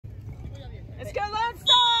Let's go,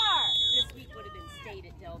 Lonestar! This week would have been state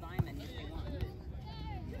at Del Diamond if they won.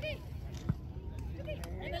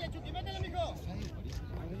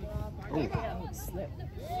 Oh, slip.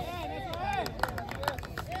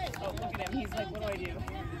 Oh, look at him. He's like, what do I do?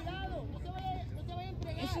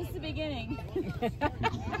 It's just the beginning.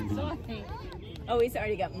 Sorry. Oh, he's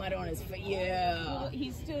already got mud on his foot. Yeah. Well,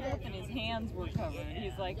 he stood up and his hands were covered.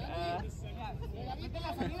 He's like,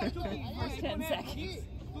 first 10 seconds.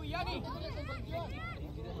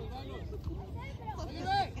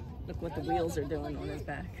 Look what the wheels are doing on his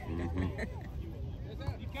back.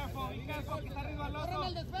 Be careful, que está arriba el otro.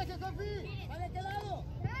 El despeje, Sofi. ¿De qué lado?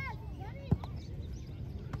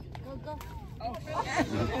 Oh,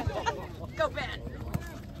 go, Ben.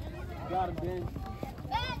 Got him, Ben.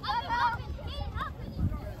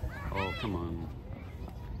 Oh, come on.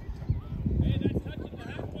 Hey, that touch at the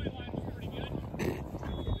halfway line was pretty good.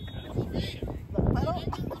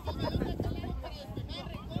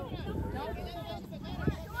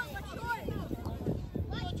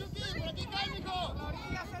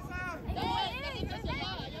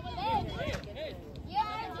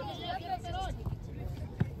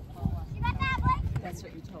 That's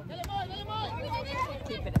what you told me.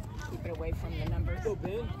 Keep it away from the numbers. Go,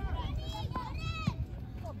 Ben.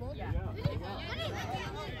 Yeah.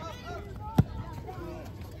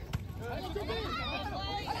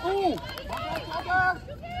 Oh!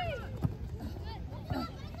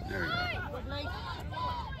 There we go.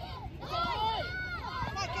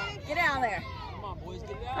 Get out there. Come on, boys,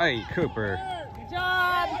 get it out. Hey, Cooper. Good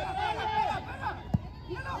job.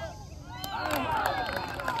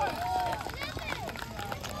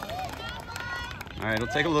 All right, it'll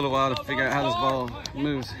take a little while to figure out how this ball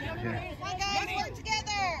moves. Here. Come on, guys, work together.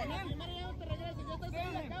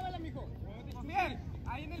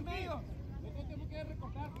 Ahí en el medio. Nosotros tenemos que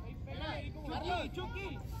recortar. Ahí pégale ahí como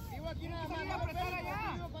Chucky. Digo aquí nada más. No apretar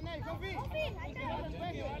allá. Con él, Sofi.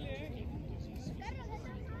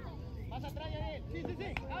 Más atrás, Yael. Sí, sí,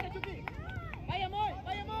 sí. Ahora, Chucky. Vaya, Moy.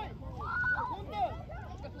 Vaya, Moy. Juntos.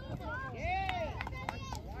 Bien.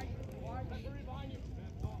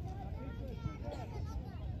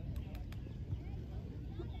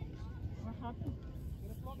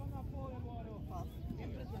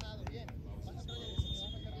 Bien presionado, bien. Vas a traer eso,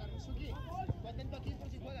 vas a cargarlo. Chucky, tú atento aquí por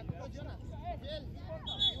si juega. Tú Jonas. Fiel.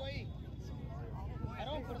 Sigo ahí.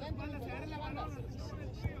 Aarón, por dentro. Se agarra la banda.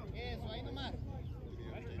 Eso, ahí nomás.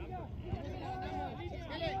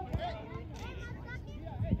 Dale.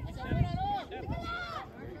 Hacia afuera, Aarón.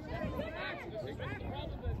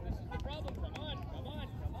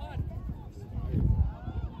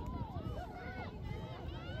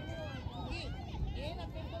 Bien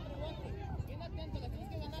atento al rebote. Bien atento, la tienes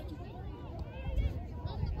que ganar, Chucky.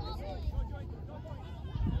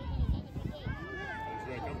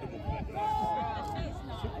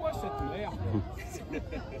 C'est quoi cette merde?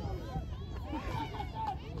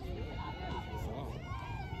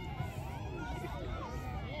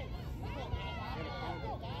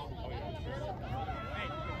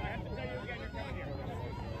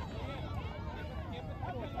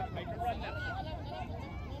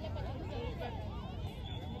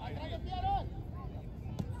 Atrás de ti, Aarón.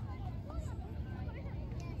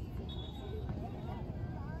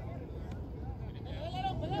 Dale,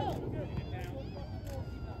 Aarón, cuidado.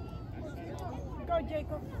 Go,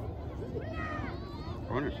 Jacob.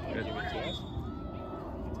 Corner. Good. That's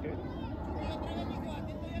good. Atrévete, mijo.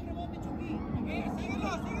 Atento ahí al rebote, Chucky. Síguelo,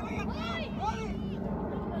 síguelo ahí atrás. ¡Vale!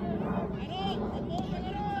 Aarón, apunta,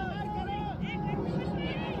 Aarón. Marca, Aarón.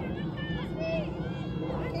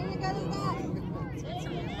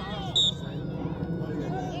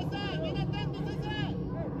 César, bien atento, César.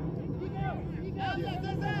 Habla,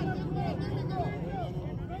 César. Es para ti, mijo.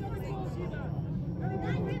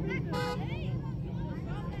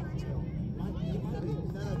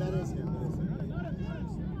 That is him.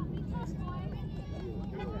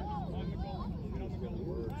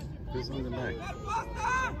 Who's on the back?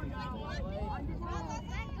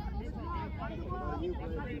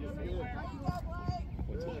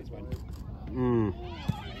 What's tonight's one?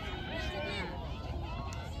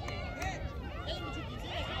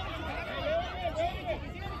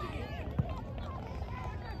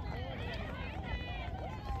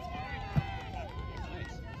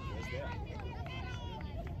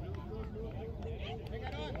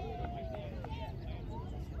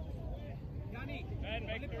 Ben,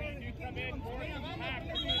 make sure you come in for the pack.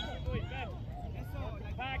 Ben,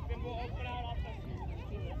 pack, then we'll open out off the...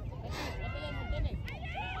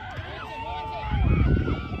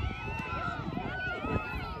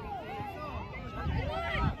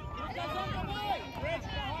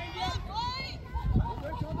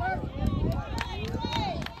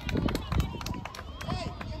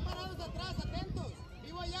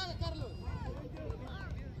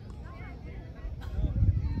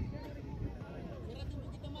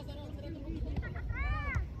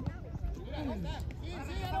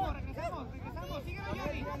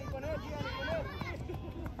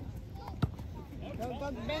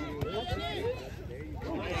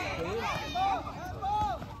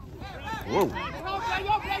 Whoa.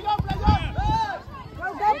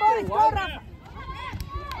 Go, boys, go, Rafa.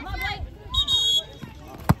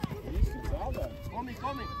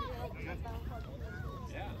 Coming.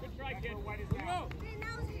 Good try, kid.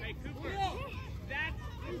 Hey, Cooper, that's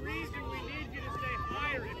the reason we need you to stay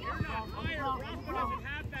higher. If you're not higher, Rafa doesn't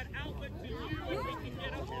have that outlet to you, and we can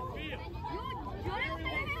get up your field.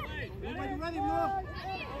 Ready, Blue.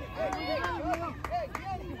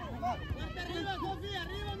 Arriba, Sofi,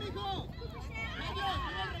 arriba, mijo.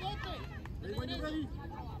 Ready.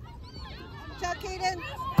 Ciao, Kaden.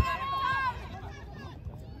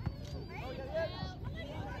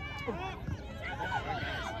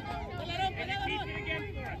 Keep it again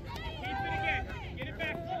for us. Keep it again. Get it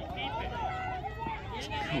back. Keep it.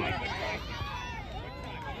 Come on.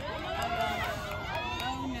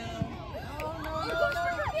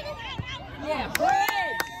 Yeah,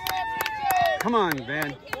 bridge. Come on, Van.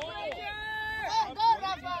 Go,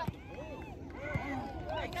 Rafa.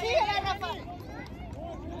 Rafa.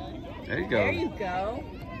 There you There go. you go.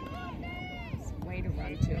 Way to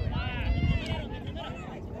run to it.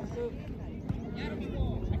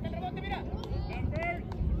 Number.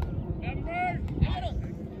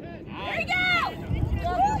 There you go.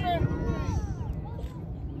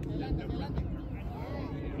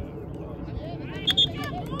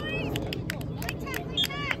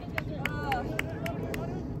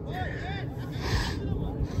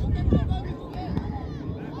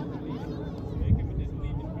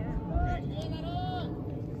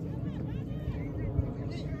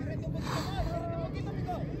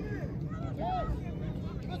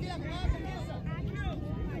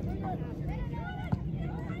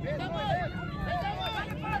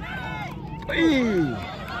 Hey.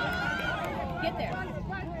 Get there.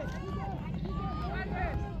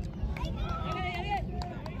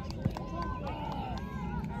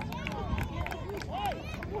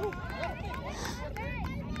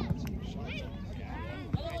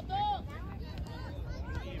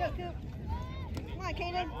 Come on,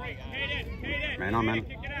 Kaden. Kaden. Man on man.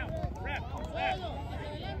 Kick it out. Ref.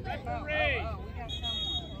 Referee.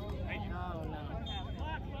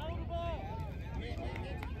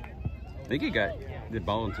 I think he got the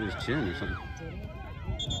ball into his chin or something.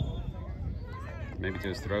 Maybe to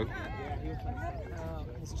his throat. Oh,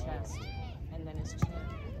 his chest. And then his chin.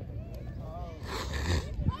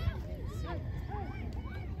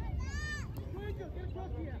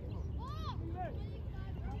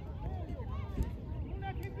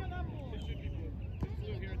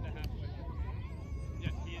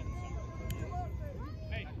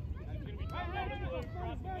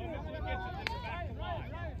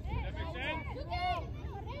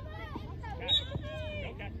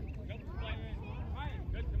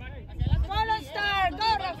 Lonestar, go,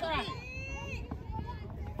 Rafa.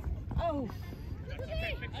 Oh.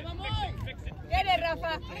 Get it,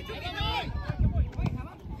 Rafa.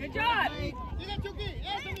 Good job. Sigue, Chucky.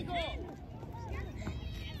 Eso, mijo.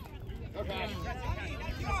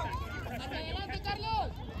 Hacia adelante,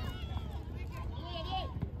 Carlos.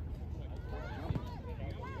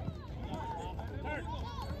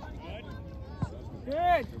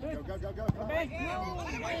 Good. Go.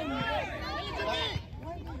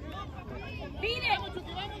 Beat it.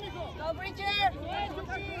 Go, Bridger.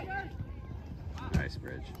 Nice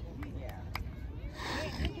bridge.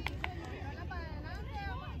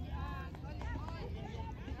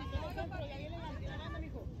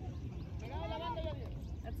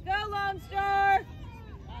 Let's go, Lonestar.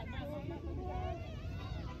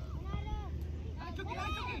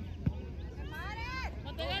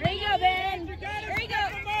 There you go, Ben. There you go. There you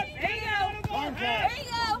go. There you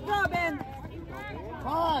go. Go, Ben.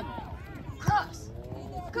 Come on. Cross.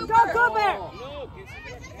 Go, Cooper. No.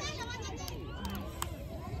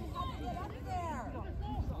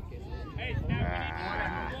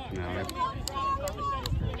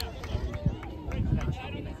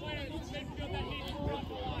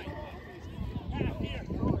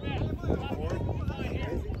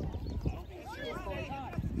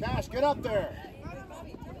 Cash, get up there.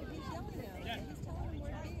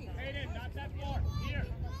 Not that far. Here.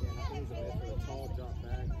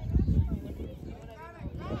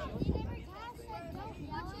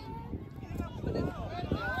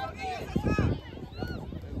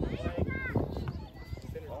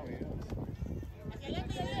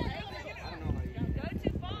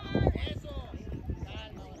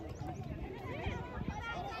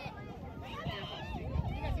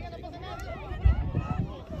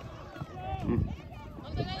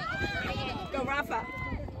 Rafa.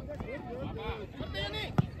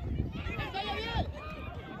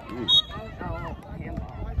 Mm. Oh,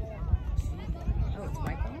 handball. Oh, it's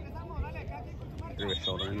Michael? Threw a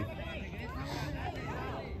shoulder in. No,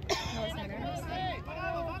 it's not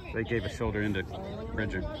ours. They gave a shoulder into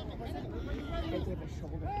Bridger. They gave a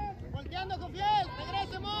shoulder. Volteando con Fiel,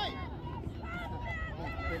 regrese muy.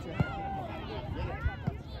 Bridger.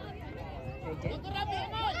 They did. Rápido,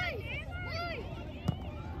 muy.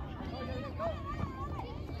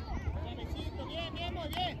 Suavecito, bien, bien, muy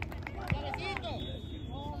bien. Suavecito.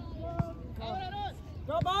 Ahora, Ron.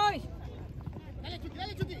 Go, boys! Dale, Chucky,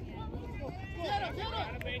 dale, Chucky. Quiero.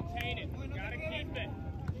 Gotta maintain it. Gotta keep it.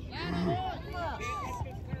 Claro, Ron. Can't let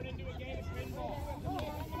this turn into a game of pinball.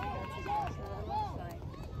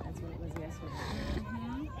 That's what it was yesterday.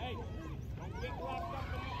 Hey, don't get locked up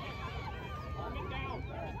in the arm it down.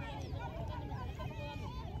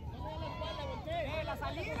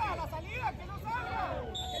 La salida, que no salga.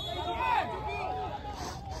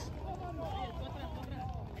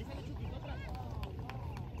 Ahí sale Chucky, otra.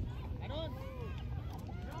 Aarón.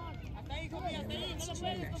 Hasta ahí, Chucky, hasta ahí. No lo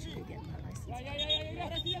puedes, Chucky. Ya.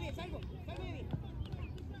 Ahora sí, Eddie, salgo. Salgo, Eddie.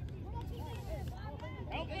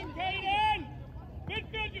 Help him, Caden!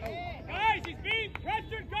 Midfield, guys, he's being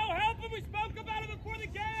pressured. Go help him. We spoke about it before the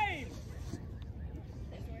game.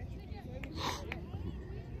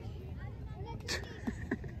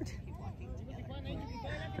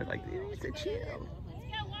 They're like, they need to chill.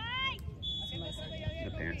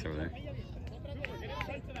 The parents over there. Get in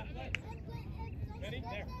front of that play. Ready?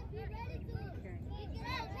 There.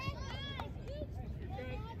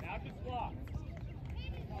 Now just block.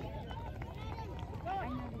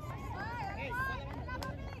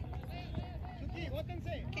 Chucky,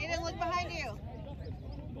 bótense. Kaden, look behind you.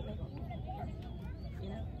 You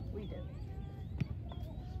know, we did.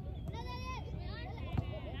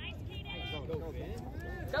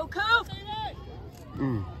 Go, Coop!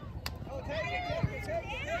 Mm.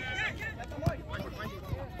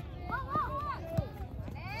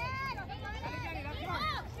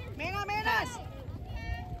 Menos.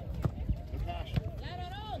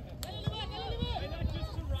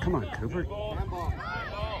 Come on, Cooper. All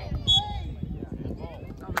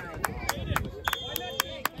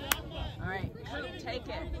right, Coop, take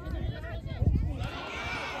it.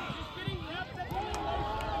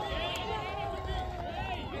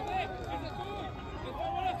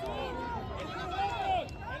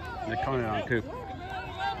 They're calling it on Coop.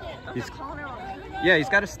 He's calling her on. Yeah, he's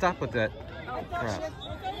got to stop with that Oh, crap.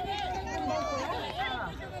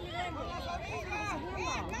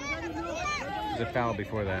 There's a foul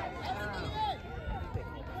before that.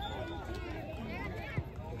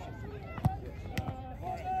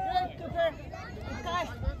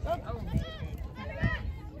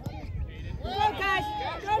 Go, guys!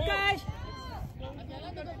 Go, guys!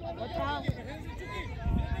 What's wrong?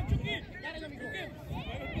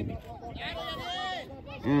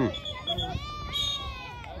 Mm.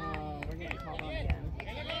 We're getting called on again.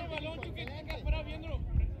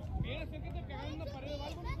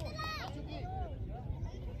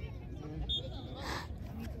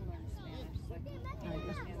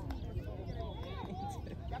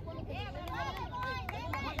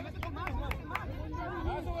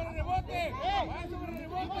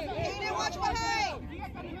 Kaden, watch behind.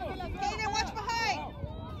 Kaden, watch behind.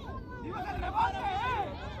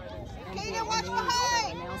 Kaden, watch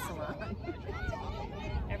behind. Nail salon.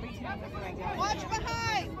 Every time before I go, Watch behind.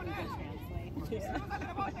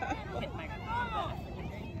 hit my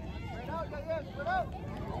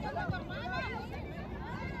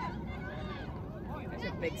Those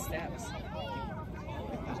are big steps.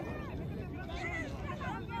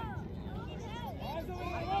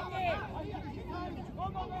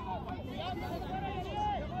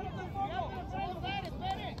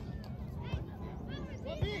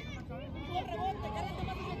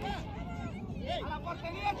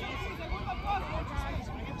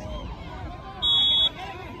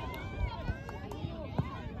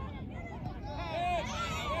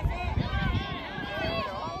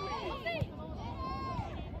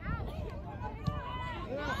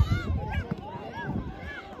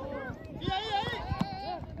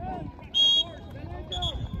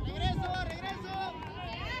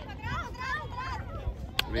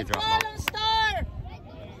 Let me drop off. Lonestar!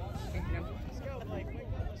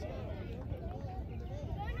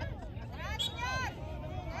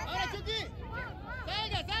 Ahora, Chucky.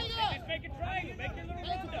 Salga. Just make a triangle. Make your little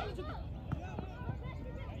rondo.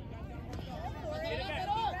 Get it back.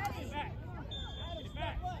 Get it back. Get it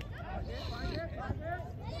back.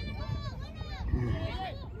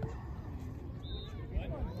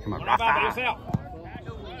 Come on, Rafa. Rafa. Out.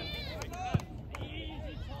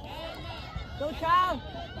 Go, child.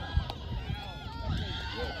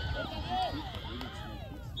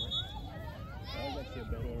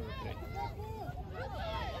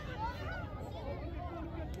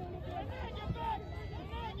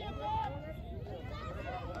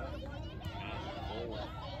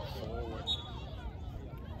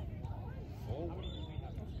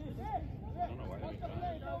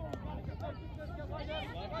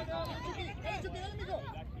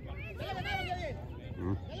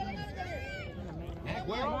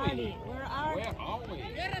 Where are we? Where are we?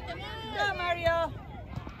 Go, Mario.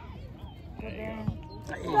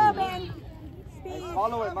 Go, Ben. Speed.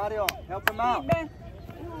 Follow it, Mario. Help him out. Ben.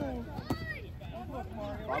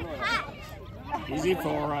 Easy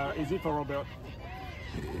for Robert.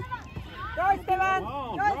 Go, Esteban.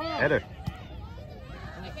 Go. Header.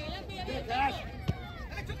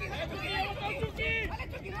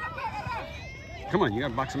 Come on, you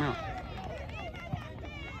gotta box him out.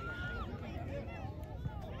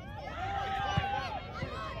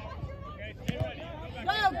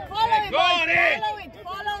 Go, follow it, Go boys. on in.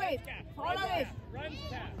 Follow it.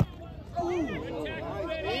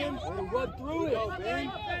 Run through it.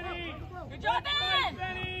 Good job, Ben.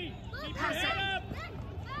 Pass it.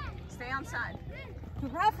 Stay on side. To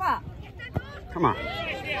Rafa. Come on.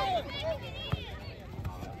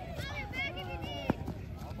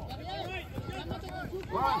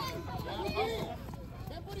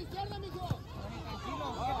 Ven por izquierda, mijo.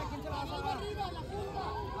 Arriba, arriba, la punta.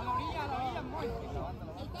 A la orilla, muy.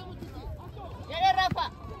 Ahí estamos, Chiqui. Llega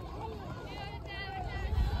Rafa.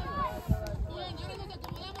 Bien, ahora nos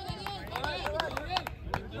acomodamos, Daniel.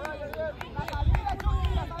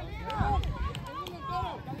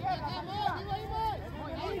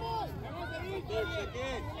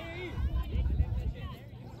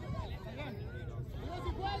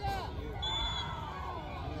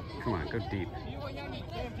 Come on, go deep.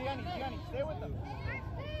 Stay with them.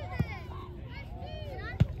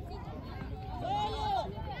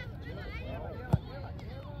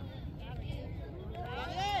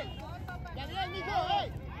 Daniel, mijo,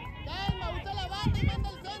 calma, usa la banda y manda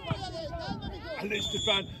el centro, calma, mijo. Allez,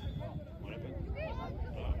 Stéphane.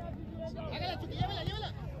 Hágala, Chucky, llévala.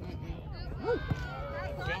 Mm.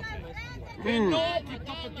 Calma,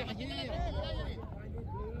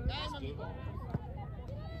 mijo.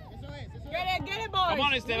 Eso es. Get it, boys. Come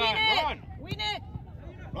on, Esteban, run. Win it.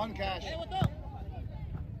 Run, Cash. Dale, botón.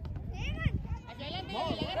 Hacia adelante, Go,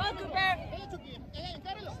 Cooper. Dale, Chucky,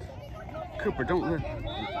 encárelo. Cooper, don't look.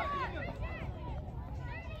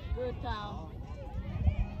 Good foul.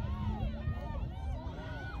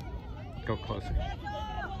 Go closer.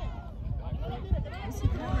 Who's he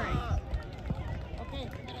covering? Okay.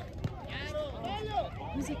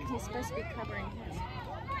 Who's he's supposed to be covering him?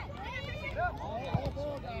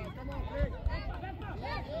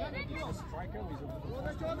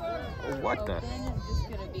 What the? Ben is just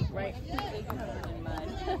going to be right completely covered in mud.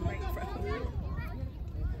 Right in front of you.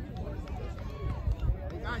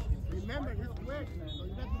 Guys, remember, this wedge, so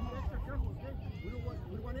you have to be extra careful, okay? We don't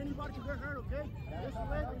want anybody to get hurt, okay? This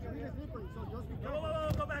wedge is really slippery, so just be careful.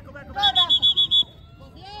 Go back. Go, Rafa.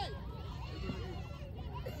 Confiel.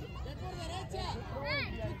 Ve por derecha.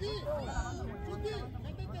 Chucky,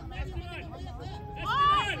 métete en medio, no vaya a hacer.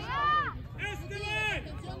 Esteban!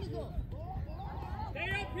 Atención, mijo. Stay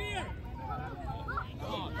up here!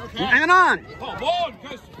 And on! Come on,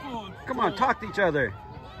 guys, come on. Come on, talk to each other.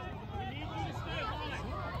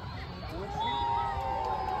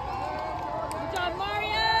 Good job,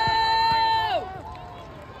 Mario!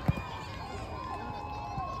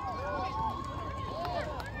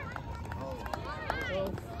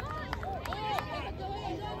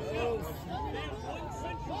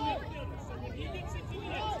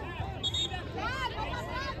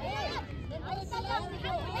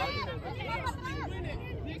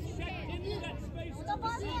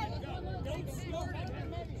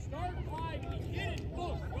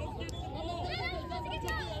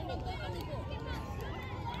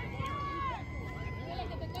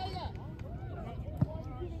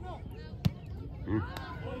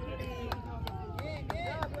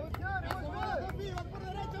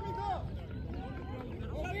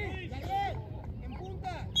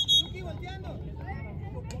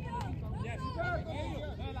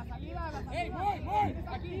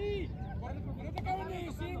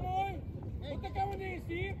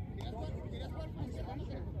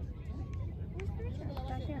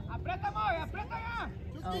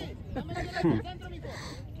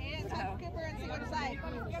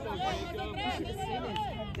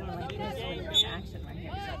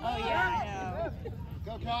 Oh yeah, I know.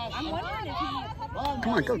 Go, Cash. I'm wondering if he. Run,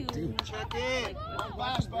 Come on, go to- deep. check in. Run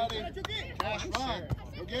fast, buddy. Cash, run.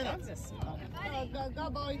 Go get him. Go,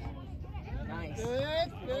 boys. Nice.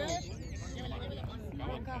 Good, good.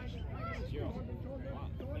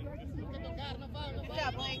 Good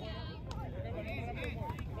job, Blake.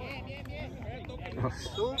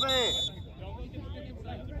 Sube.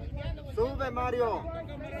 Sube, Mario.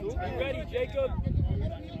 Sube. Ready, Jacob? Good,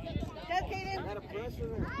 Kaden. Gotta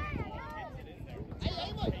pressure him.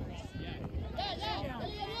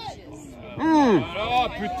 Oh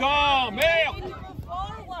putain, merde!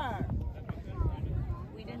 Forward.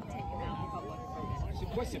 We didn't take it out public. C'est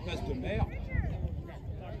quoi ces passes de merde?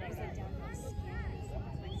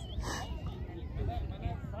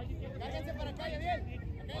 Cárguense para acá, ya bien.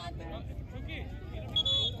 Acá adelante. Chucky.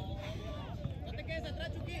 No te quedes atrás,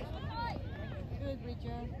 Chucky. Good,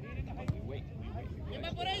 Richard. Wait. ¿Quién va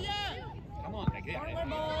por ella? Come on, like that. Forward,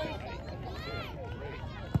 boys.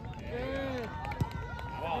 Good.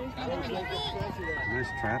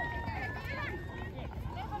 Nice trap.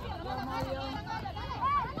 Go, Mario.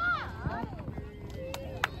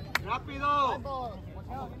 Rápido.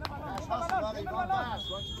 Cash, hustle, buddy. Run fast.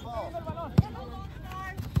 Run to the ball.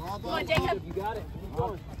 Come on, Jacob. You got it.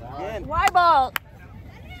 Again. Wide ball.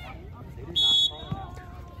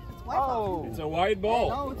 Oh. It's a wide ball.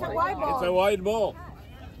 No, it's a wide ball. It's a wide ball.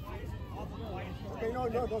 Okay, no,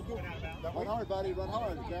 don't do it. Run hard, buddy. Run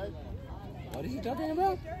hard, okay? What are you talking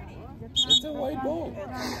about? It's a wide ball.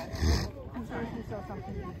 I'm sorry if you saw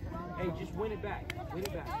something. Hey, just win it back. Win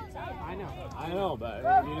it back. I know, but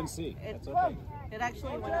you didn't see. That's okay. It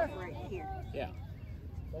actually went up right here. Yeah.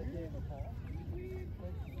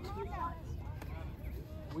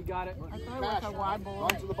 We got it. I thought it was a wide ball.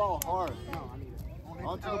 Run to the ball hard.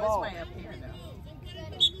 Run to the ball. It's way up here,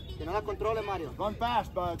 though. Que no la controle, Mario. Run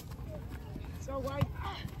fast, bud. So wide.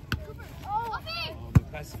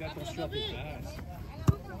 Fais attention à tes passes.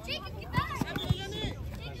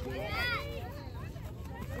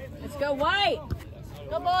 Let's go white.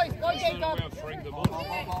 Go, boys. Go, That's not a Jacob. way of throwing the ball.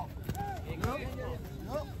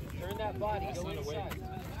 Turn that body. Go inside.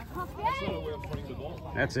 That's not a way of throwing the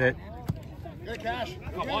ball. That's it. Good, Cash.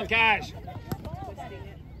 Come on, Cash.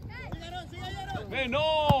 Mais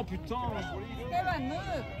non, putain. Esteban,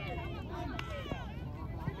 move.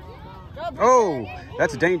 Go, Blake. Oh,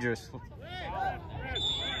 that's dangerous.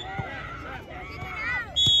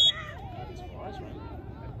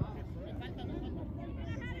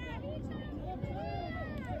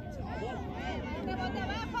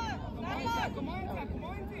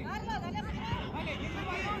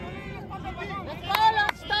 Let's go,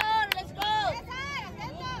 Lonestar. Let's go.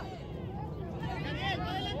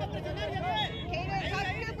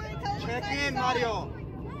 Check in, Mario.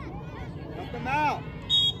 Help them out.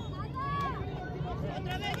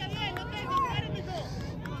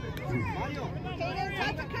 Mario. Kaden,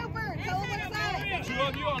 talk to Cooper. Tell him what's that. Tu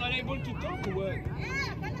vas dire, on a les balles tout le temps ou ouais?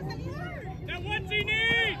 Then what's he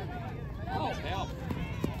need? Oh, help.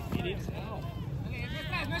 He needs help.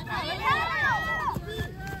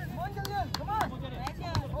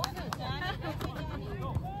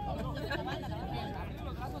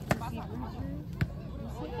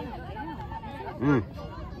 Mm.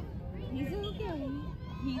 He's okay.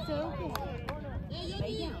 He's okay.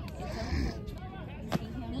 Lay down. It's okay. You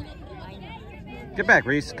see him? I know. Get back,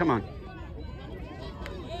 Reese. Come on.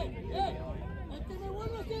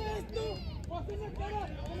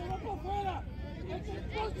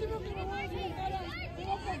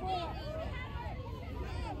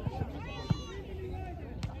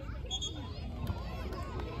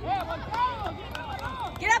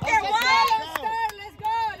 Get up there, wide, Lonestar. Let's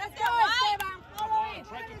go. Let's go, Esteban. Follow it.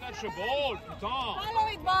 Try to touch the ball, putain. Follow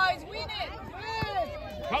it, boys. Win it. Good.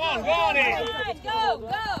 Come on, go on it. Go,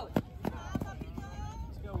 go.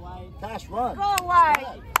 Cash, run. Go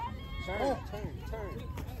wide. Turn.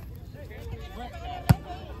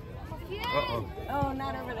 Uh-oh. Oh,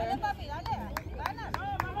 not over there.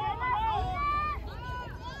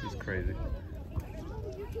 He's crazy.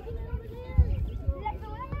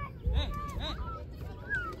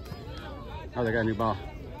 Oh, they got a new ball.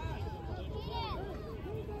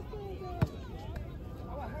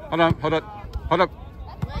 Hold on, hold up, hold up.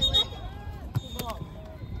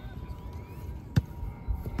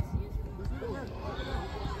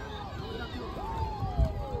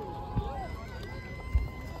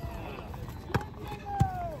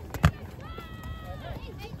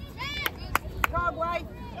 Dog white.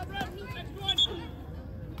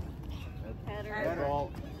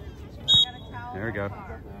 Ball. There we go.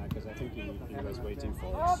 Because I think he was waiting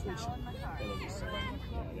for a switch.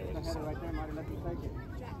 Right there, Mario. Let me take it.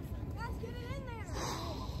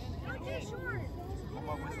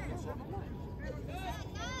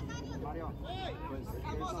 Mario, pues eso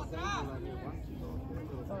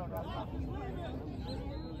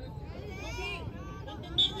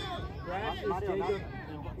es Mario,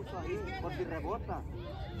 puso ahí, por si rebota.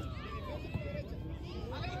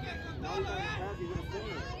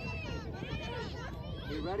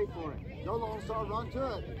 Be ready for it. Go, Lonestar, run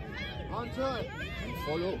to it. Run to it.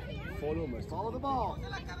 Follow me. Follow the ball.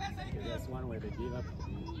 That's one way they give up.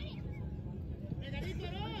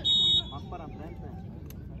 Más para enfrente.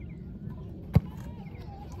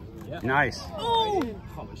 Yeah. Nice. Oh,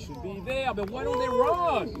 it should be there, but why don't they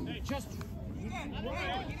run? Just.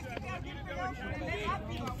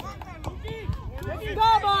 Let's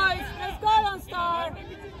go, boys. Let's go, Lonestar.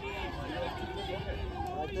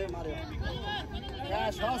 Right there, Mario.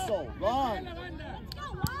 Cash, hustle, run.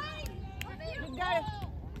 You got it.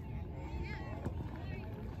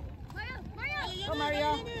 Go,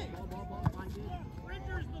 Mario.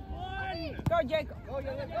 Go, Jacob. Go,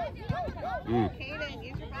 Jacob. Go. Kaden,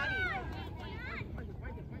 use your body.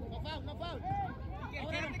 No foul.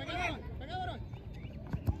 Pegador.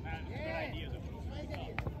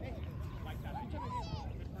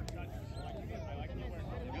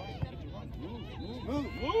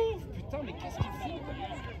 Move! Putain, mais qu'est-ce qu'il fait?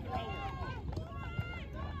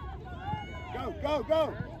 Go!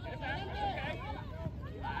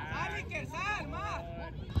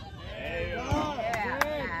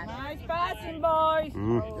 Yeah. Nice passing, boys.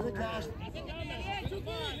 Get it, Cash.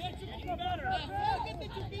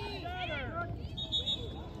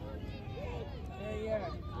 Yeah.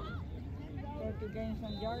 Go to gain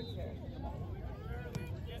some yards here.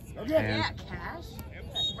 Okay. Yeah, Cash.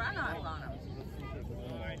 Run off on him.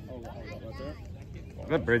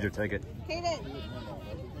 Let Bridger take it. Kaden.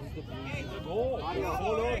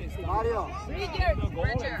 Mario.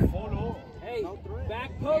 Bridger. Hey,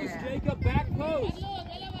 back post, Jacob, back post.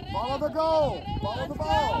 Follow the goal. Follow the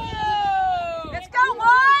ball. Let's go, boy.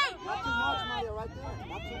 Not too much, Mario, right there.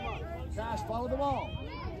 Not too much. Cash, follow the ball.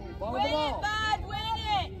 Follow Win the it, ball. bud. Win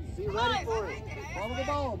it. Be ready for it. Follow the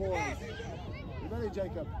ball, boys. Be ready,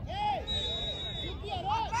 Jacob.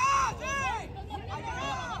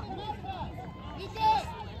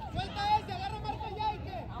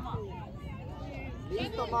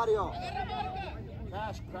 Listo, Mario.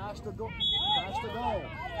 Cash, crash the goal. Crash the goal.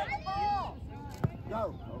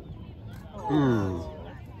 Go.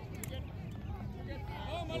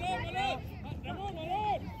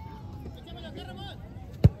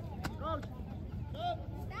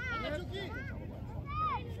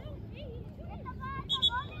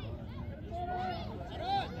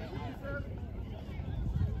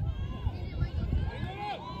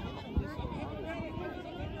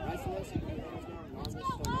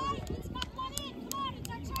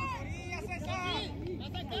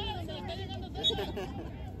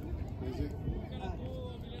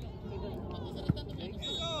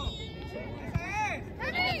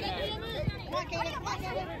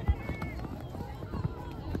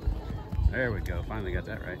 There we go. Finally got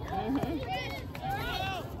that right.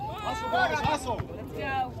 Hustle, boys, hustle. Let's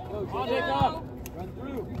go. Go, Jacob. Run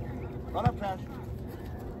through. Run up, Cash.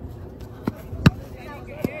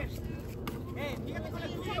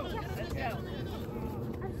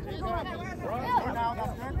 Run now,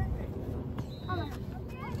 that's good.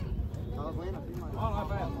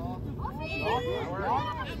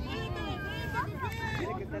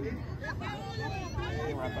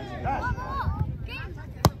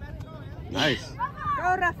 Nice.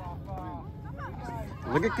 Go, Rafa.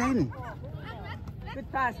 Look at Caden.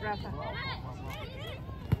 Good pass, Rafa.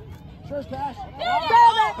 Sure, Cash. Go,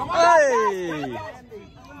 Hey!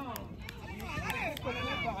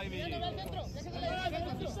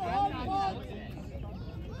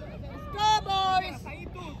 Go, boys.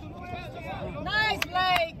 Nice,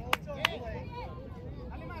 Blake.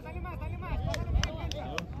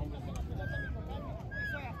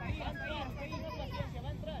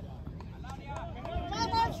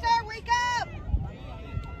 Come on, sir, wake up.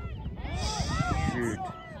 Shoot.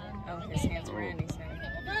 Oh, his hands were in his hand.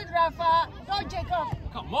 Good, Rafa. Go, Jacob.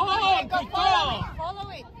 Come on, Jacob, good follow ball. it. Follow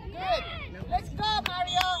it. Good. Let's go,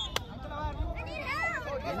 Mario.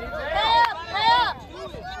 Help. He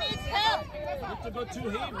needs help. Not to go too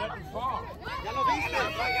him, not too far. Go,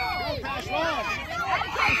 Cash, run.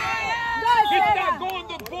 Go, Hit Stefan. that, go on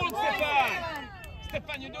the ball, Stefan.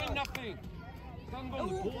 Stefan, you're doing nothing. Don't go on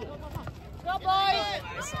the ball. Go,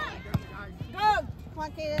 boys. Go. Come on,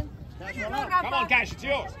 Kaden. Cash, Go, run up. Rafa. Come on, Cash, it's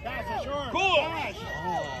yours. Cash, it's yours. Cool. Cash.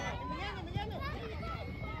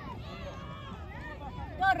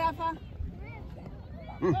 Go, Rafa.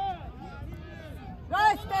 Go,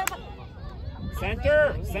 Stefan.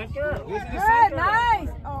 Center, center. Who's in the Good, center? nice.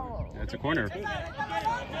 Oh. That's a corner.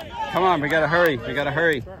 Come on, we gotta hurry. We gotta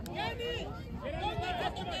hurry.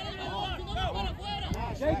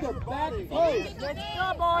 Jacob, back post. Let's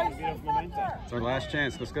go, boys. It's our last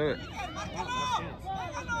chance. Let's go.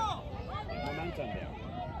 Momentum there.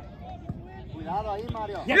 Cuidado ahí,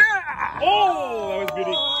 Mario. Yeah! Oh, that was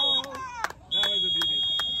beauty. That was a beauty.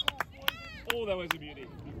 Oh, that was a beauty.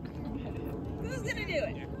 Who's gonna do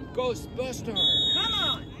it? Ghostbuster. Come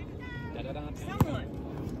on. Da-da-da. Someone.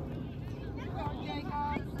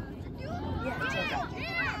 Yeah, Jacob.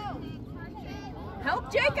 Help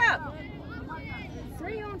Jacob.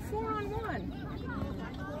 3 on 4 on 1.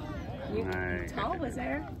 Nice. Tall was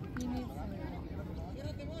there.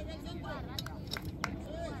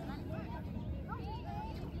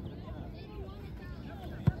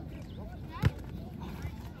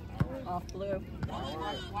 Off blue.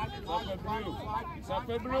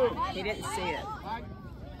 Suffer blue. He didn't see it.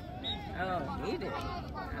 Oh, he did. I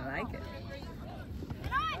like it.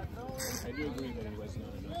 I do agree that he was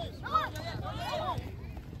not enough.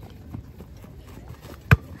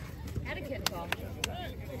 Etiquette ball.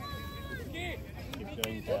 Keep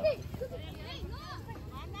doing that.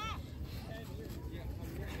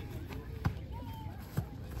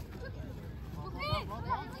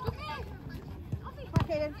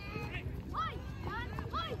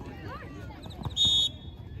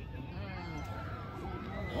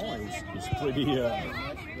 Oh, it's pretty, I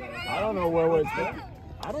don't know where it's going.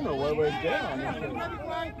 I don't know where it's going.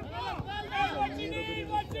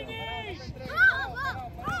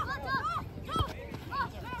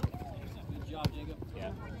 Good job, Jacob.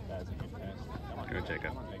 Yeah, that's a good pass. Come on, Go, Jacob.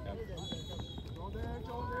 Come on, Jacob.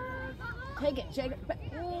 Take it, Jacob.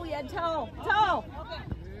 Ooh, yeah, tall. Tall.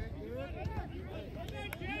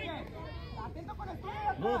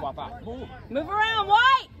 Move, Papa, move. Move around,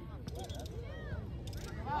 White.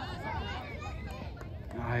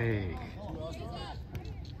 Nice.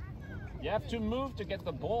 You have to move to get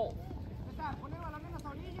the ball.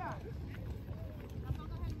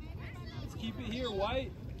 Let's keep it here,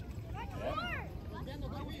 White.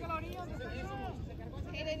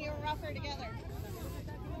 Hayden, you're rougher together.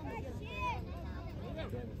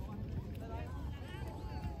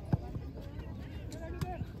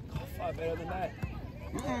 Far better than that.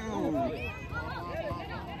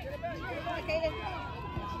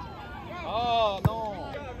 Oh, no.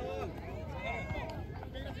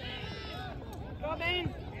 Come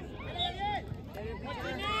in.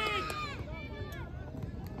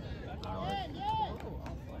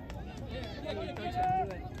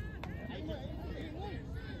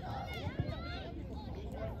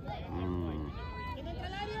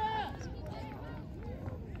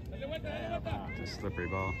 It's a slippery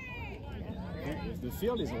ball. The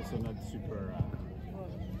field is also not super.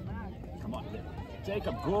 Come on,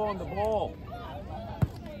 Jacob, go on the ball.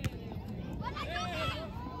 Like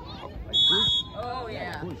push. Oh,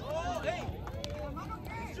 yeah. Push.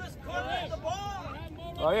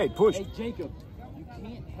 Oh, hey, push. Hey, Jacob, you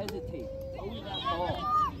can't hesitate. Hold that ball.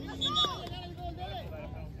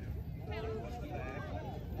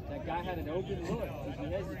 That guy had an open look. If he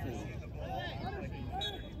hesitated.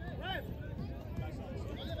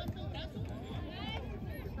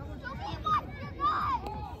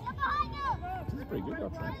 That's pretty good.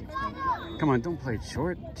 Come on, don't play it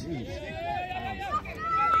short. Jeez.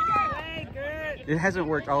 It hasn't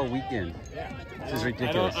worked all weekend. This is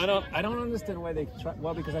ridiculous. I don't understand why they try.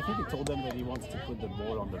 Well, because I think he told them that he wants to put the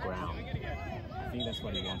ball on the ground. I think that's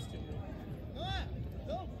what he wants to do.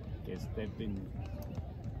 Because they've been.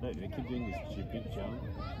 Look, they keep doing this stupid jump.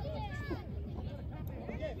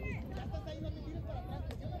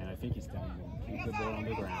 And I think he's telling them, keep the ball on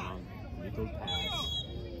the ground, little pass.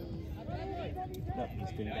 Look,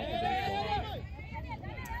 he's doing that a bit far.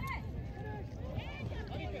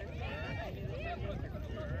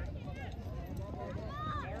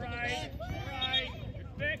 Alright. Good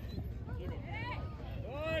pick.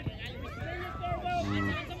 Good.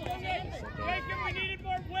 Jacob, we needed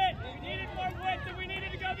more width. And we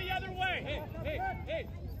needed to go the other way. Hey.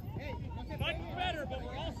 Much better, but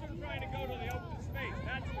we're also trying to go to the open space.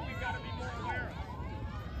 That's what we've got to be more aware of.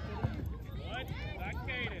 Good. Back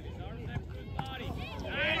Caden. His arms next to his body.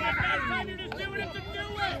 Hey, that's not time to just do it if to do it.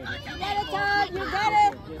 You got it, Todd. You got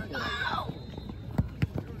it.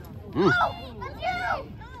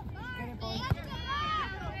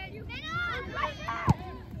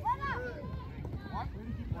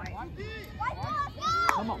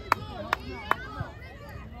 Come on.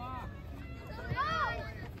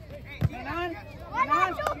 Hang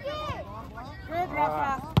on. Good,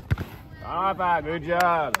 Rafa. Rafa, good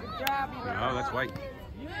job. Good job. No, that's White.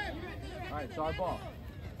 All right, it's our ball.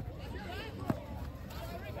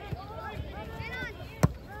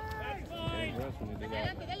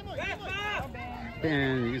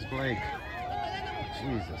 Ben, use Blake.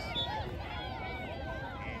 Jesus.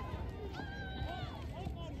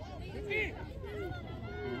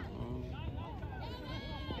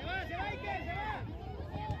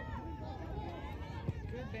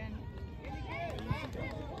 Good, Ben.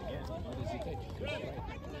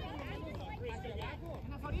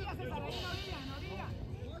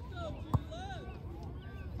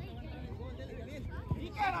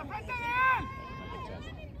 ¡Al frente de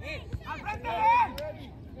él! ¡Al frente de él!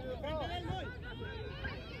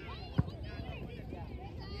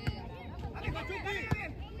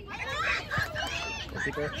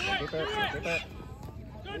 Keep it.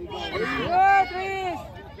 Good, Luis.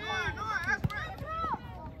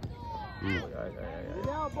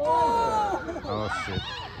 Oh, shit.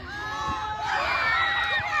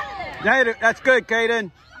 Caden, that's good,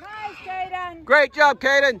 Caden. Nice, Caden. Great job,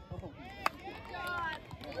 Caden.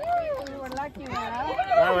 We were lucky, huh?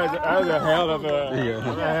 That was a hell of a. Yeah. That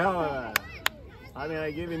was a hell of a. I mean, I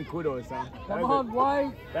give him kudos, huh? Come on,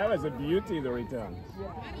 boy. That was a beauty, the return.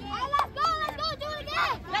 Let's go, do it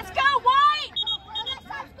again. Let's go, White! Let's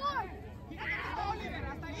stop score.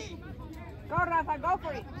 Go, Rafa, go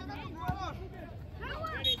for it.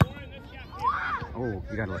 Oh,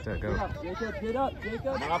 you gotta let that go. Jacob, get up,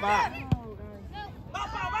 Jacob. Come back.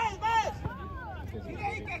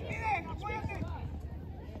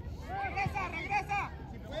 Regresa.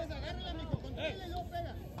 Si puedes, agárrala, mijo. Contigo y luego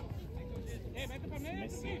pega. Vete para medio.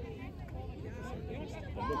 Messi.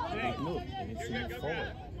 But look, they need to move.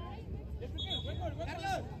 They need to move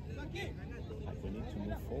forward. Like, we need to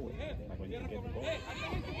move forward. Like, when you get the ball.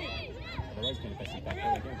 Otherwise, it's going to pass it back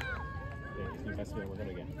there again. Yeah, it's going to pass it over there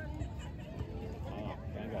again. Ah,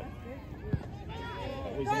 thank God.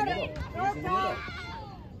 Always in the middle. Always in the middle.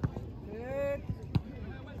 Good.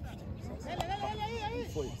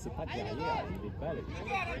 C'est pas derrière, il est pas là.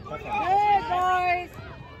 Good, boys.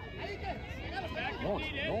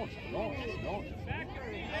 Launch.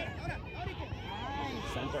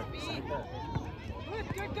 Center. Good.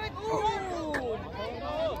 Dale, Ooh.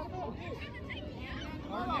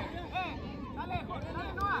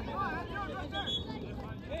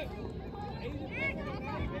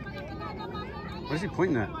 What is he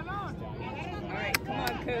pointing at? All right, come on,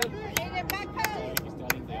 Coop. Get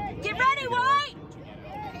Get ready, White!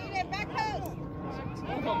 back post.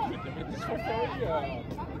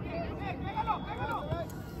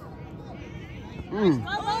 Mm.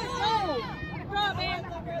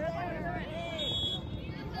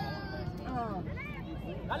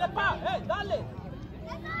 Dale, pa, dale.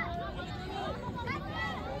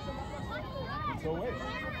 It's away.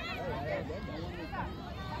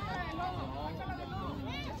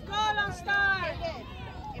 Let's go, Lonestar.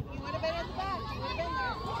 If you would have been at the back, you would have been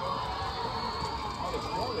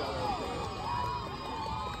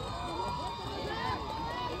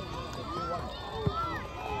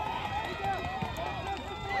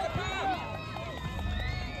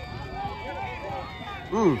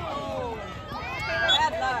Mm.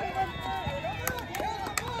 Bad luck.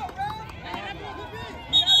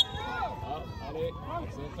 Allez,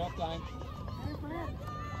 c'est le top time.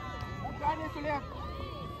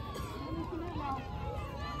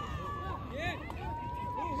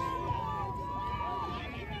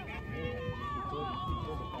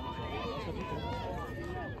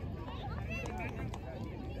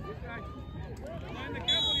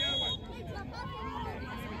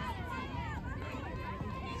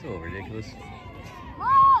 So ridiculous.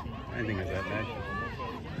 I didn't think it was that bad.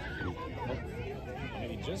 I mean,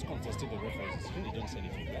 he just contested the referee's decision. He didn't say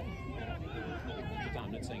anything bad.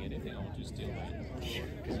 I'm not saying anything. I want to steal mine.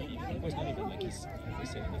 Because he was not even like he said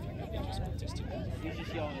anything bad. He just contested it. He's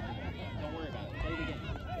just yelling at me. Don't worry about it. Play it again.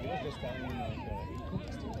 He was just telling him like he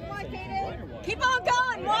contested. He didn't say anything Kaden. right or what. Keep on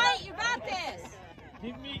going, White! You got this!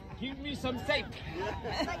 Give me some tape.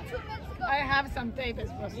 like 2 minutes ago. I have some tape as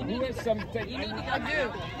well. You need some tape. You need to go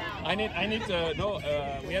do. I need to know.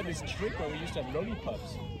 We had this trick where we used to have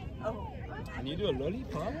lollipops. Oh, Can you do a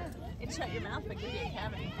lollipop? it shut your mouth, but give you a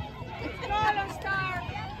cavity. Let's go, Lonestar.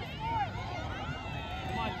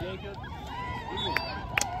 Come on, Jacob.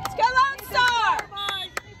 Let's go, Lonestar!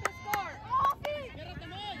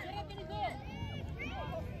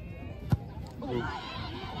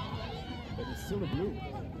 But it's still a blue.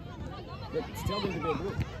 Look, it's still going to be a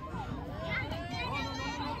blue.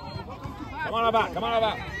 Come on about. Go,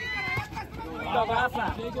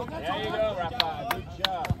 Rafa. There you go, Rafa. Good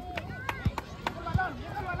job.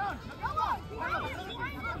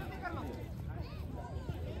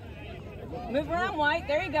 Move around, White.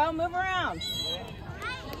 There you go. Move around.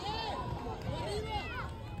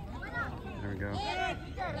 There we go.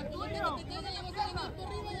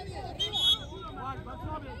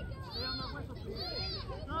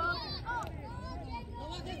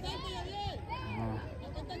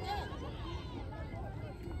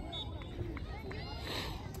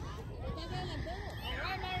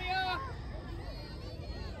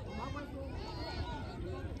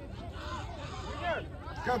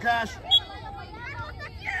 Go, Cash.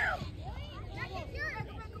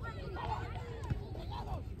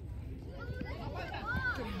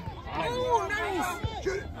 Oh, nice.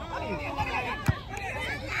 Shoot it.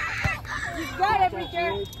 You got it,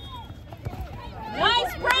 Richard.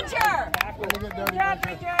 Nice, Bridger. Get dirty, Yeah,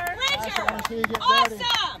 Bridger. Richard. I want to see you get dirty.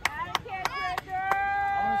 Awesome.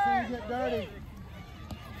 I want to see you get dirty.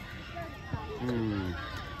 Hmm.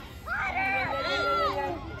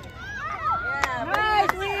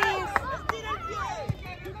 Nice, Reese.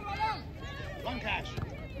 One, Cash.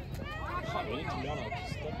 We need to learn how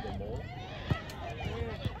to stop the ball.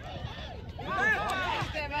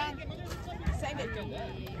 Save it.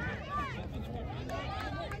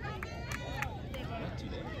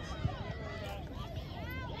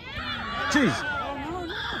 Jeez.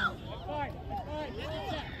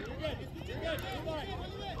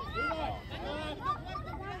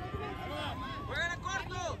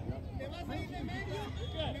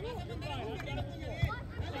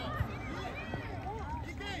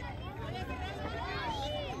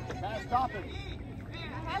 Stop it.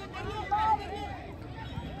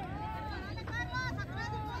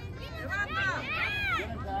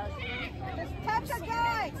 Just touch a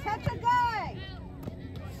guy. Touch a guy.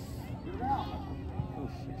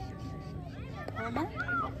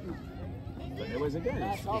 But there was again,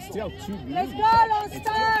 it's still too blue. Let's go, It's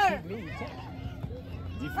still Lonestar. too blue.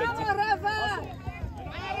 Vamos, Deflected. Rafa.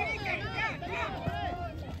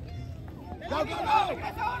 Go, go, go.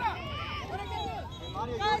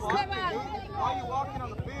 Nice, Esteban. Why are you walking on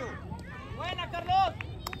the field? Buena, Carlos.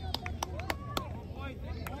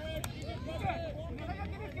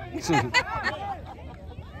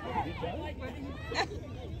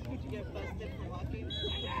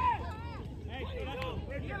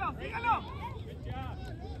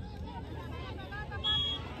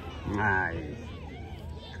 Nice.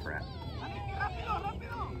 Crap.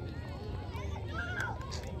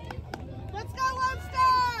 Let's go,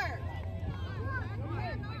 Lonestar.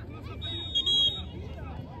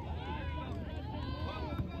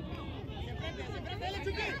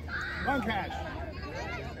 One, Cash.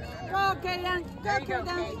 Go, Kaden. Go, There you go,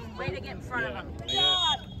 Kaden. Kate. Way to get in front of him.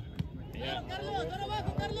 Yeah.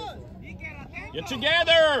 Get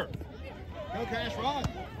together! Go, Cash, run.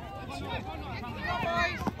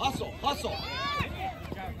 Hustle, hustle.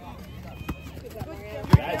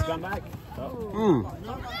 Guys, come back. Oh. Mm.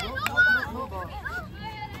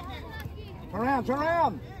 Turn around, turn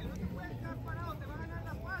around.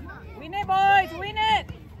 Win it, boys. Win it.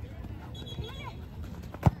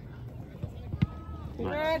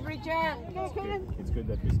 Good, Richard. It's good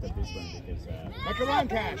that we stop this one because Make a run,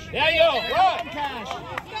 Cash. there you go! Run, Cash.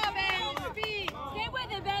 Go, Ben. Speed. Stay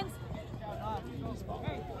with it, Ben.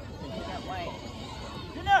 That way.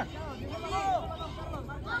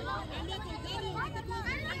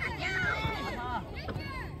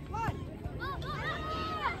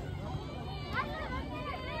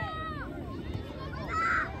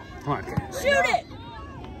 Come on. Shoot it.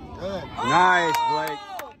 Good. Nice, Blake.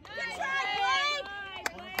 Good try, Blake.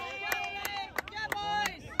 Good,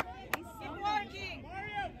 boys. Keep working.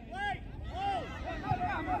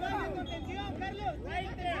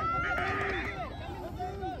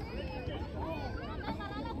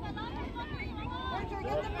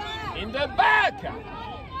 In the back!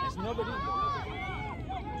 There's nobody.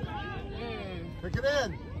 Pick it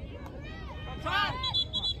in.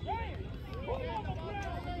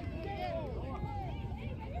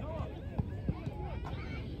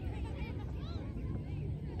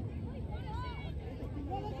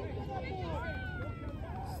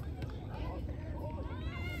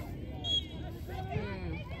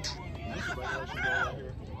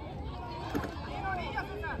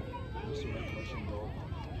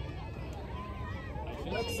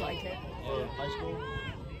 Looks like it. For high school?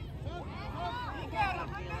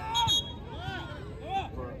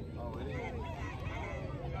 For, oh, it is.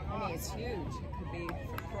 I mean, it's huge. It could be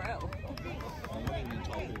for pro. I'm not even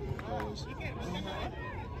talking to pros.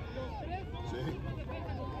 See?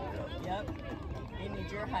 Yep. You need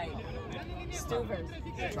your height. Stuvers.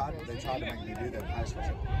 They tried to make me do that in high school. So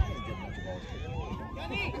I didn't give much balls to.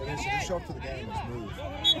 They just show up to the game and just move. I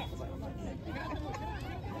was like,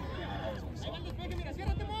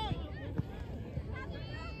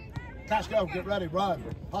 Cash, go. Get ready. Run.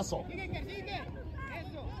 Hustle.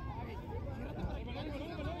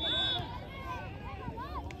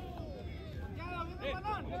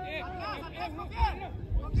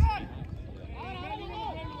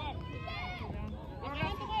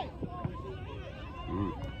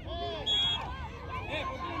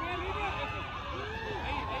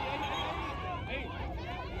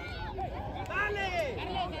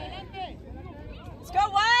 Let's go,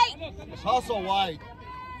 White! Let's hustle, White.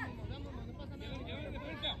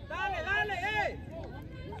 Dale, dale, eh.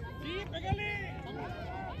 Sí, pégale.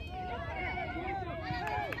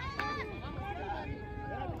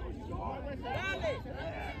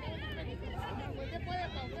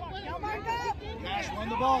 Cash, run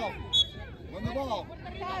the ball. Run the ball.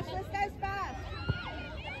 Cash, let's go fast.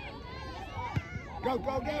 Go,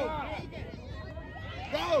 go, go.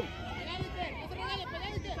 Go.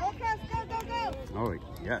 Go, Cash, go, go, go. Oh,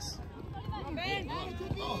 yes. Come on, Kaden. Come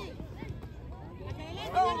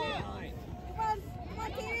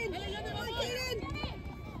on, Kaden.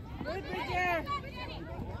 Good, Bridger.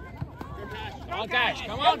 Come on, Cash.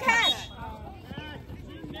 Come Go, on, Cash!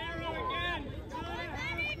 Narrow again.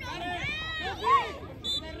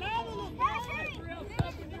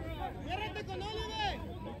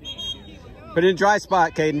 Put it in dry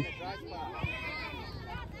spot, Caden.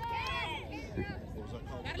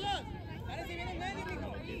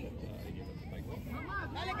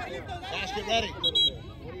 Cash, get ready.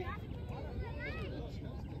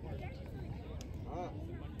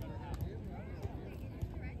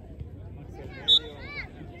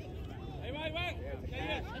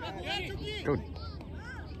 Good.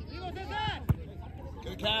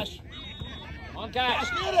 Good, Cash. On, Cash.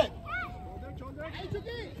 Cash, get it.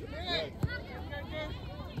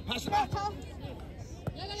 Pass it back.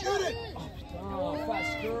 Shoot it. Oh,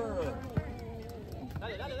 faster.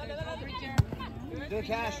 Good,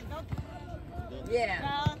 Cash. Yeah.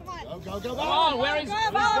 Go, go, go, Come go. on, where is he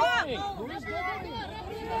going?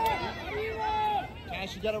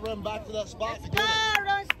 Cash, you got to run back to that spot to Let's get go, it.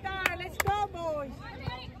 Lonestar! Let's go, boys!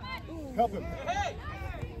 Help him.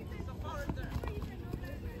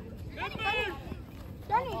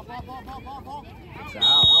 It's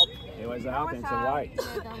out. It was out. It's a white.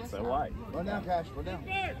 It's a white. Run down, Cash. Run down.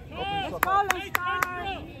 Open Let's yourself go, up.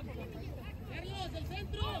 Lonestar!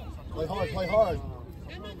 Play hard, play hard.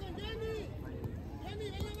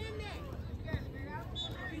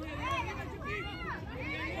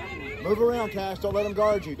 Move around, Cash. Don't let him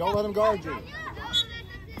guard you. Don't let him guard you.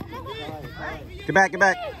 Get back, get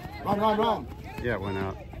back. Run, run, run. Yeah, it went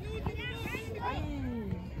out.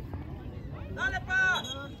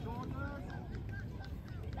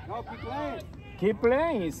 Keep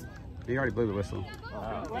playing. He already blew the whistle.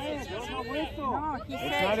 No, he It's said,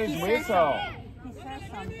 not his he said whistle. He said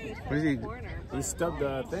something. What is he? He stopped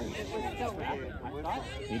the thing.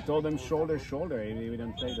 He told him shoulder, shoulder. He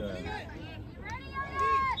didn't play the.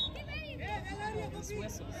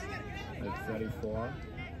 At 34.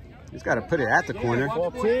 He's got to put it at the corner.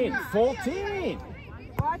 14. 14.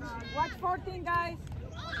 Watch 14, guys.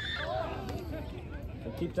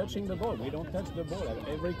 We keep touching the ball. We don't touch the ball at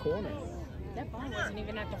every corner. That ball wasn't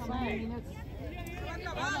even at the flag.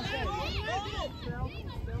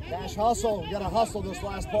 Cash, hustle. You got to hustle this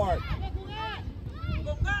last part.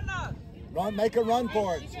 Run, make a run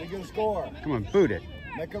for it so we get a score. Come on, boot it.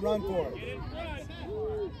 Make a run for it.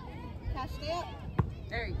 Cash, stay up.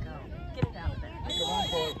 There you go. Get it out there. Make a run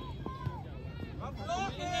for it.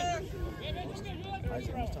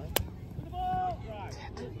 Isaac, this time?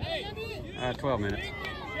 12 minutes.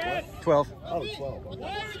 12. Oh, 12. All the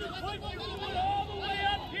way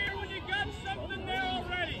up here when you got something there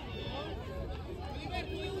already.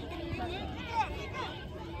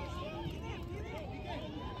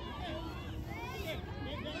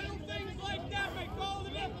 Things like that make all the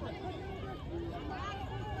difference.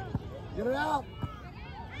 Get it out.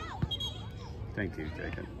 Thank you,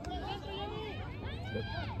 Jacob.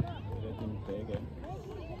 Let him play again.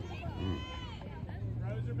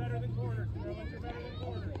 Throws are better than corners. Throws are better than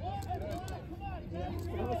corners.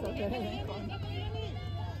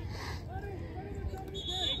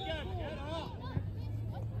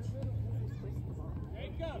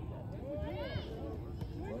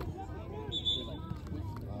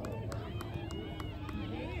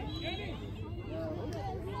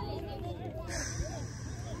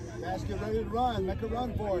 Cash, get ready to run. Make a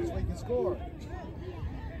run for it so we can score.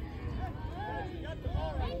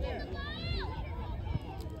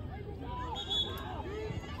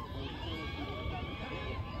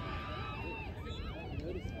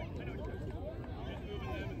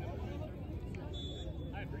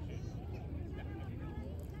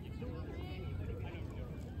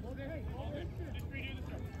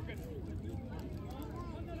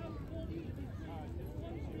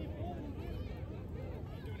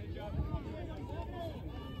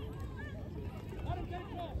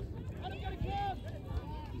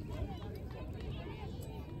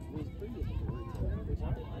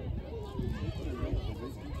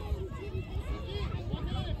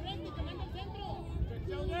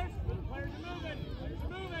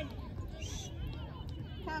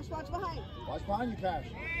 Cash, watch behind. Watch behind you, Cash.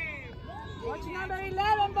 Watch number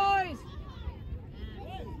 11, boys.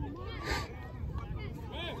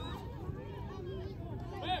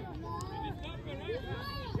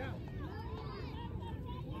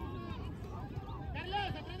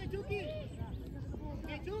 Carlos, aprende Chucky.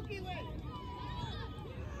 Que Chucky, güey.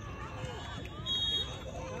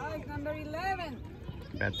 Guys, number 11.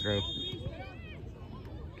 Bad throw.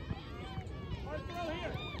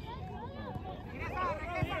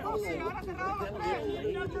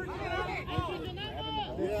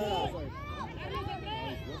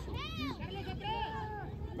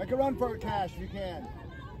 Make a run for it, Cash, if you can.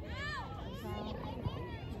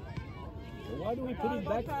 Why do we put it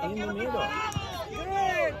back in the middle?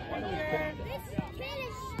 Good.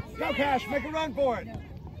 Go, Cash, make a run for it.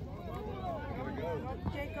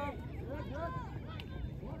 Jacob.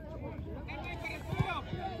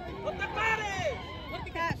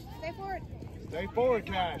 Cash, stay forward. Stay forward,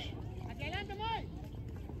 Cash. Adelante, Moy.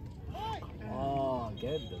 Oh,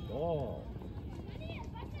 get the ball.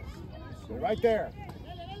 Stay right there.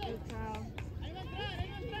 Good foul. Ahí va a entrar, ahí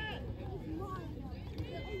va a entrar.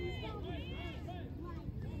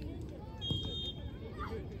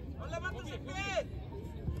 Ahí.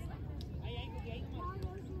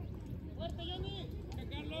 Fuerte, Johnny.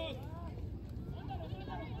 Carlos.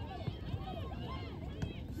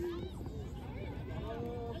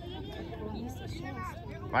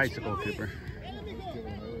 Bicycle, Cooper.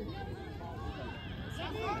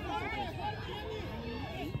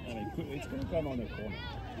 I mean, it's going to come on the corner.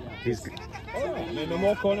 He's good. Oh, I mean, the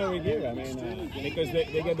more corner we give, I mean, because they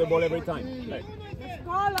get the ball every time. Like, Let's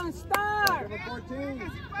go, Lonestar. Number 14. Get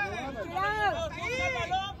out. Get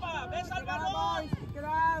out, boys. Get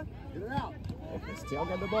out. Get it out. they still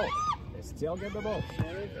get the ball. They still get the ball.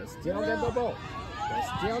 They still get the ball. They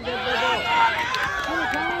still get the ball.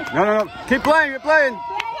 No. Keep playing. You're playing.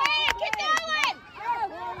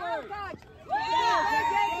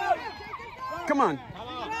 Come on.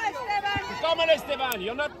 Come on, Esteban.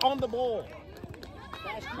 You're not on the ball.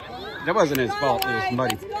 That wasn't his fault. It was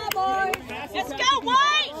muddy. Let's go, boys. Let's go,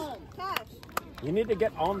 boys! Cash. You need to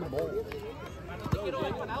get on the ball. Go,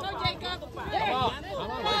 Jacob. Come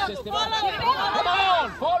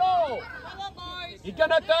on, follow. He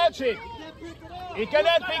cannot touch it. He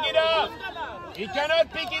cannot pick it up. He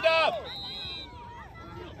cannot pick it up.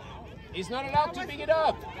 He's not allowed to pick it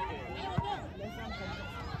up.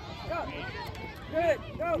 Good.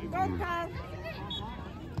 Go, Cash.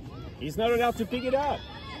 He's not allowed to pick it up.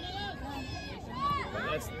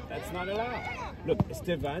 That's not allowed. Look,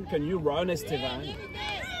 Esteban, can you run, Esteban?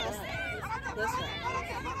 This way.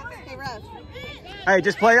 Hey, Russ. Hey,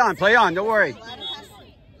 just play on. Play on. Don't worry.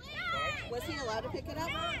 Was he allowed to pick it up?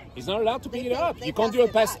 He's not allowed to pick it up. You can't do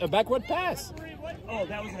a backward pass. Oh,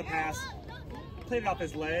 that wasn't a pass. Played it off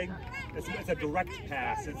his leg. It's a direct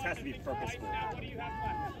pass. It has to be purposeful.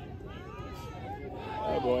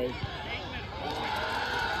 Oh boy.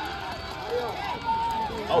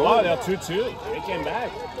 Oh wow, they're 2-2. They came back.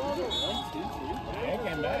 They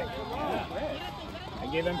came back. Yeah. I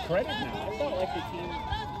gave them credit now. I felt like the team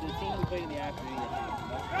we played in the afternoon.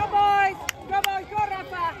 Go, boys. Go,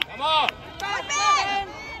 Rafa. Come on. Pass, man.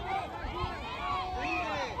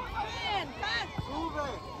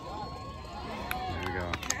 There we go.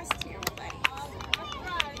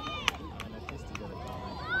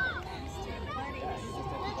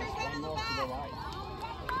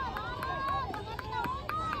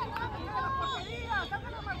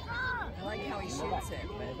 I like how he shoots it.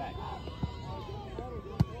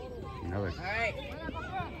 Another. All right.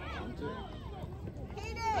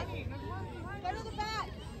 Hayden, go to the back.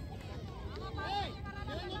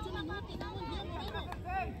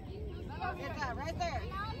 Get that right there.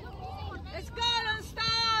 Let's go,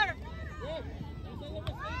 Lonestar.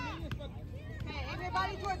 Okay,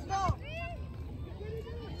 everybody towards goal.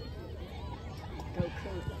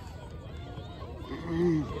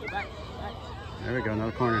 There we go.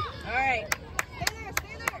 Another corner. All right. Stay there,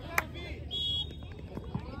 stay there.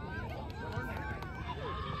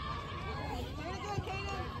 Very good,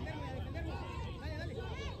 Kaden.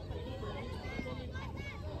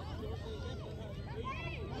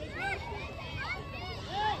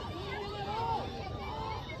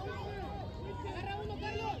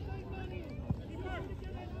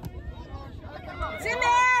 It's in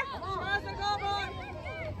there.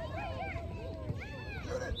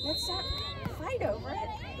 Let's not fight over it.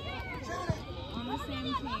 On the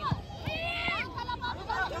same team.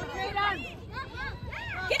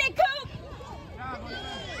 Get it, Coop!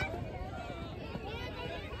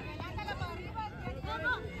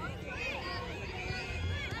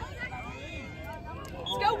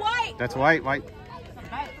 Let's go, White! That's White. White.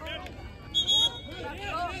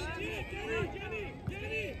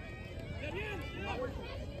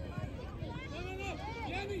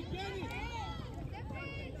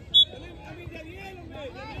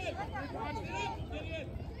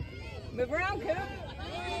 Move around, Coop.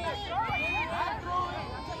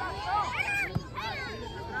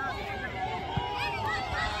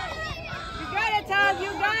 You got it, Todd.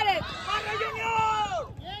 You got it.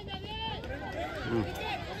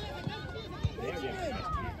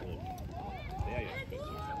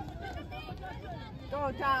 Go,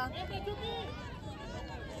 Todd.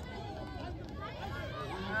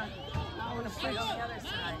 I want to push on the other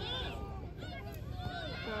side.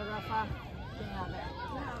 Go, Rafa. Down there.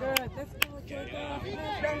 Good. Let's go, Jacob.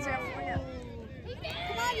 Friends are for you.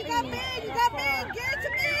 Come on, you got big. You got big. Get it to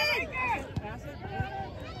big. Pass it.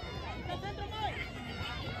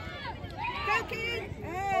 Go, kid.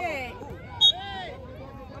 Hey.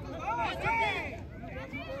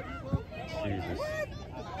 Jesus.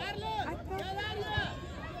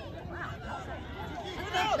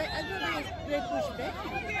 I thought they pushed back.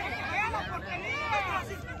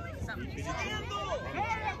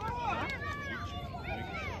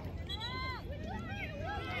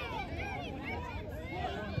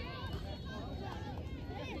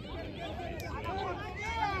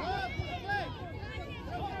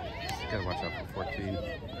 Gotta watch out for 14.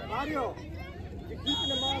 Mario, you're keeping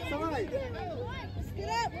them outside. Get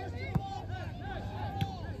up.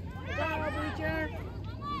 Go, Bridger.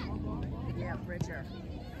 Yeah, Bridger.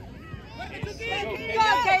 Go,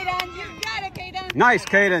 Kaden. You got it, Kaden. Nice,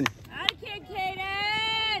 Kaden. Out of kid,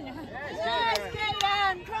 Kaden. Nice,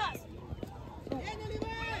 Kaden. Cross.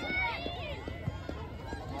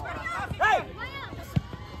 Hey!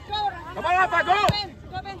 Go. Come on, Rafa, go!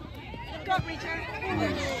 Go, Ben. Go, Bridger.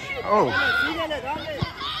 Oh.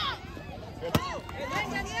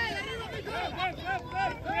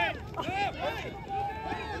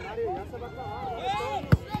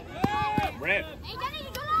 Red.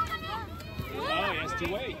 Oh, he has to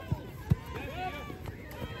wait.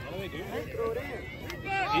 What do they do?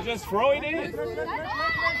 He just throw it in.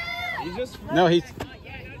 He just throw No, he's.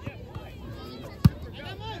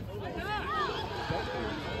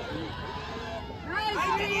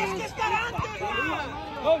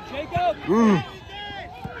 Go, Jacob.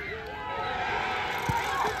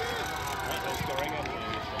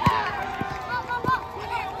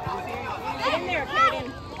 Get in there, Kaden.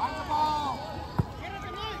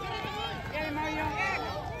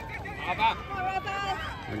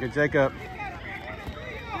 Look at Jacob.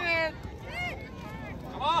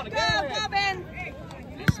 Come on, Go, Ben.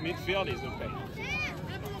 This midfield is okay.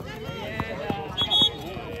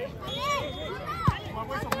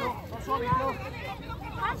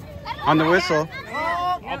 On the whistle.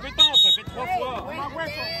 Oh putain, ça fait 3 fois.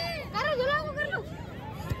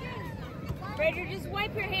 Rager, just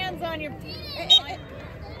wipe your hands on your...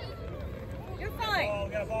 You're fine. Oh,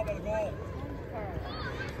 we got a ball by the goal.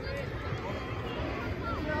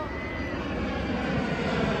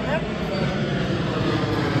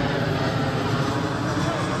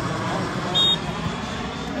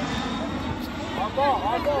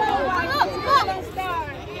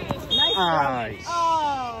 Nice.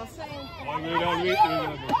 Oh, same.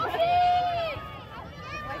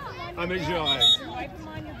 Amélioré. Wipe them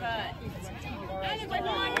on your butt. Wipe them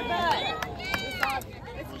on your butt.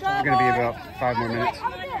 It's It's gonna be about 5 more minutes.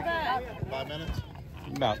 Wipe them on your butt. 5 minutes?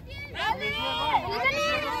 About.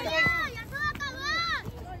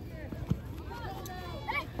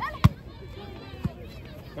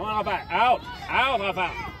 Come on, Rafa. Out. Out, Rafa.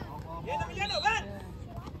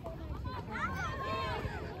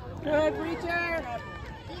 Good, Bridger.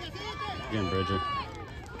 Again, Bridger.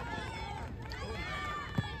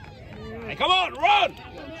 Hey, come on, run.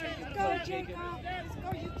 Go, Jacob.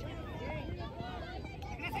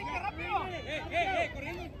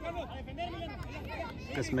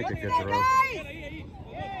 Just make a good throw. Come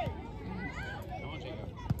on, Jacob.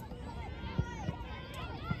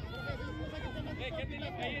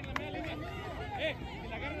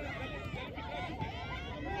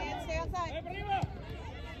 Stay outside.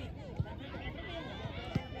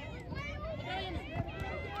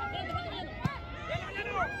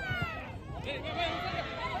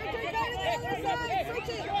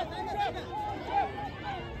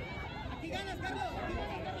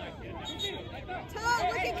 Tom,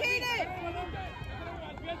 look at Kaden.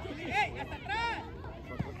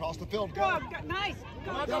 Across the field, Go. go. Nice.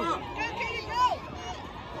 Go, Go. Go, Kaden, go.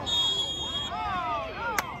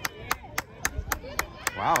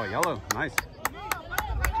 Wow, yellow. Nice.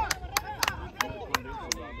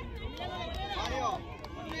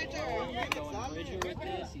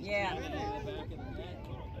 Yeah.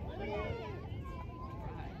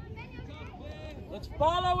 Let's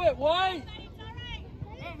follow it, White.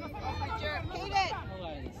 Kaden.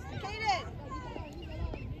 Kaden.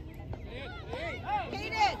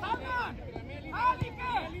 Kaden.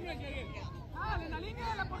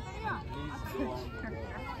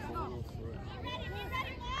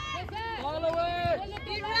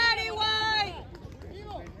 Be ready, White!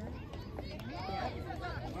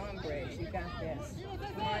 Come on, Bridge, you got this.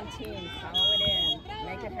 Come on, team, follow it in.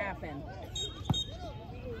 Make it happen.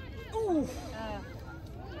 Ooh!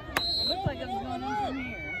 It looks like it was going on from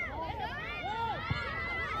here.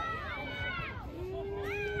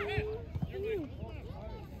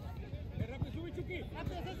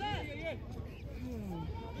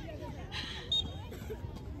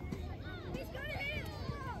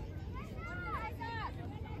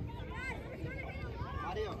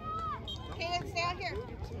 Mario. Caleb, stay out here.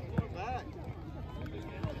 Back.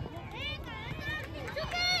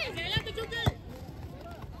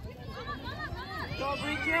 Go,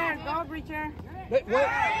 Breacher! Go, Breacher! Wait, what?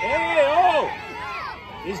 Hey, oh!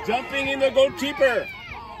 He's jumping in the goalkeeper.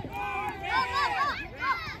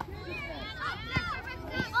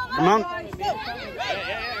 Come on.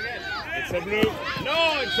 It's a blue.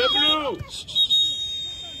 No, it's a blue.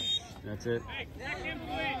 That's it. Hey, check him,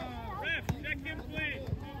 please. Ref, check him, please.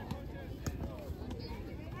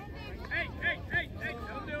 Hey,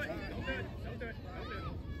 don't do it. Don't do it. Don't do it. Don't do it.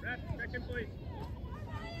 Ref, check him, please.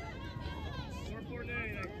 4-4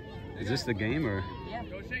 anything. Is this the game or? Yeah.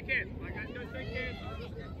 Go shake hands. My guys, go shake hands.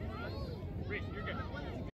 Reese, you're good.